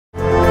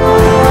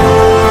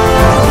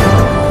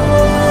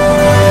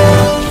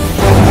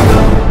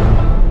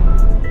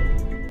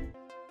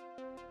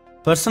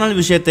Personal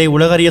விஷயத்தை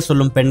உலகறிய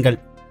சொல்லும் பெண்கள்.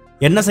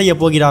 என்ன செய்ய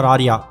போகிறார்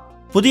ஆர்யா?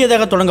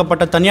 புதியதாக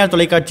தொடங்கப்பட்ட தனியார்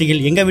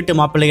தொலைக்காட்சியில் எங்க வீட்டு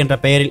மாப்பிள்ளை என்ற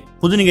பெயரில்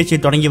புது நிகழ்ச்சியை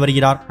தொடங்கி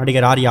வருகிறார்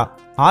நடிகர் ஆர்யா.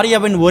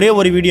 ஆர்யாவின் ஒரே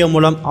ஒரு வீடியோ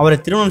மூலம் அவரை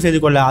திருமணம்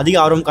செய்து கொள்ள அதிக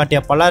ஆர்வம்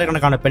காட்டிய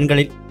பல்லாயிரக்கணக்கான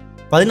பெண்களில்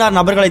 16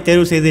 நபர்களை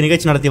தேர்வு செய்து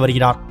நிகழ்ச்சி நடத்தி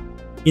வருகிறார்.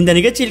 இந்த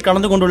நிகழ்ச்சியில்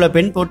கலந்து கொண்டுள்ள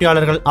பெண்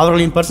போட்டியாளர்கள்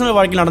அவர்களின் பர்சனல்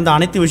வாழ்க்கையில் நடந்த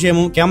அனைத்து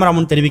விஷயமும் கேமரா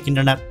முன்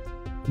தெரிவிக்கின்றனர்.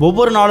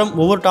 ஒவ்வொரு நாளும்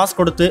ஒவ்வொரு டாஸ்க்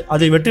கொடுத்து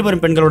அதில் வெற்றி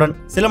பெறும் பெண்களுடன்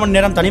சில மணி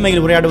நேரம்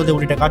தனிமையில் உரையாடுவது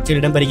உள்ளிட்ட காட்சிகள்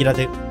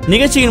இடம்பெறுகிறது.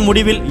 நிகழ்ச்சியின்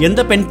முடிவில்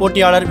எந்த பெண்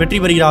போட்டியாளர் வெற்றி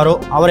பெறுகிறாரோ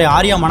அவரை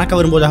ஆர்யா மணக்க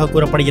விரும்புவதாக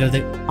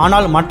கூறப்படுகிறது.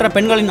 ஆனால் மற்ற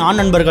பெண்களின் ஆண்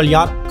நண்பர்கள்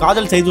யார்?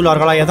 காதல்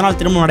செய்துள்ளார்களா? எதனால்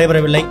திருமணம்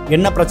நடைபெறவில்லை?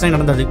 என்ன பிரச்சனை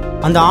நடந்தது?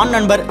 அந்த ஆண்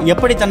நண்பர்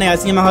எப்படி தன்னை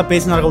அசிங்கமாக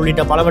பேசினார்கள்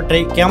உள்ளிட்ட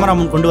பலவற்றை கேமரா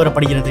முன் கொண்டு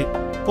வரப்படுகிறது.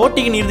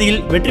 போட்டியின்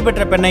இறுதியில் வெற்றி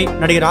பெற்ற பெண்ணை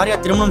நடிகர் ஆர்யா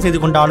திருமணம்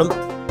செய்து கொண்டாலும்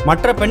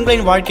மற்ற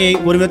பெண்களின் வாழ்க்கையை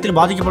ஒரு விதத்தில்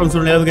பாதிக்கப்படும்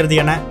சூழ்நிலை நிலவுகிறது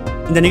என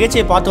இந்த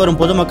நிகழ்ச்சியை பார்த்து வரும்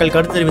பொதுமக்கள்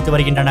கருத்து தெரிவித்து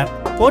வருகின்றனர்.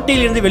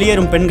 போட்டியில் இருந்து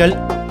வெளியேறும் பெண்கள்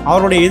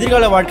அவருடைய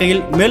எதிர்கால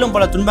வாழ்க்கையில் மேலும்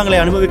பல துன்பங்களை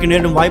அனுபவிக்க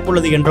நேரிடும்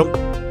வாய்ப்புள்ளது என்றும்,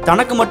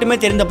 தனக்கு மட்டுமே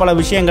தெரிந்த பல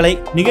விஷயங்களை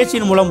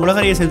நிகழ்ச்சியின் மூலம்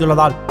உலகறிய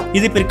செய்துள்ளதால்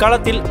இது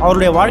பிற்காலத்தில்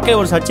அவருடைய வாழ்க்கையை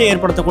ஒரு சர்ச்சையை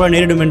ஏற்படுத்தக்கூட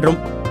நேரிடும் என்றும்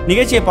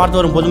நிகழ்ச்சியை பார்த்து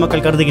வரும்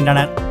பொதுமக்கள்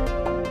கருதுகின்றனர்.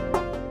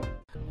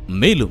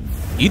 மேலும்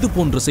இது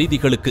போன்ற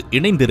செய்திகளுக்கு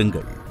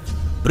இணைந்திருங்கள்.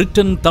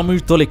 பிரிட்டன்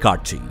தமிழ்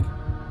தொலைக்காட்சி.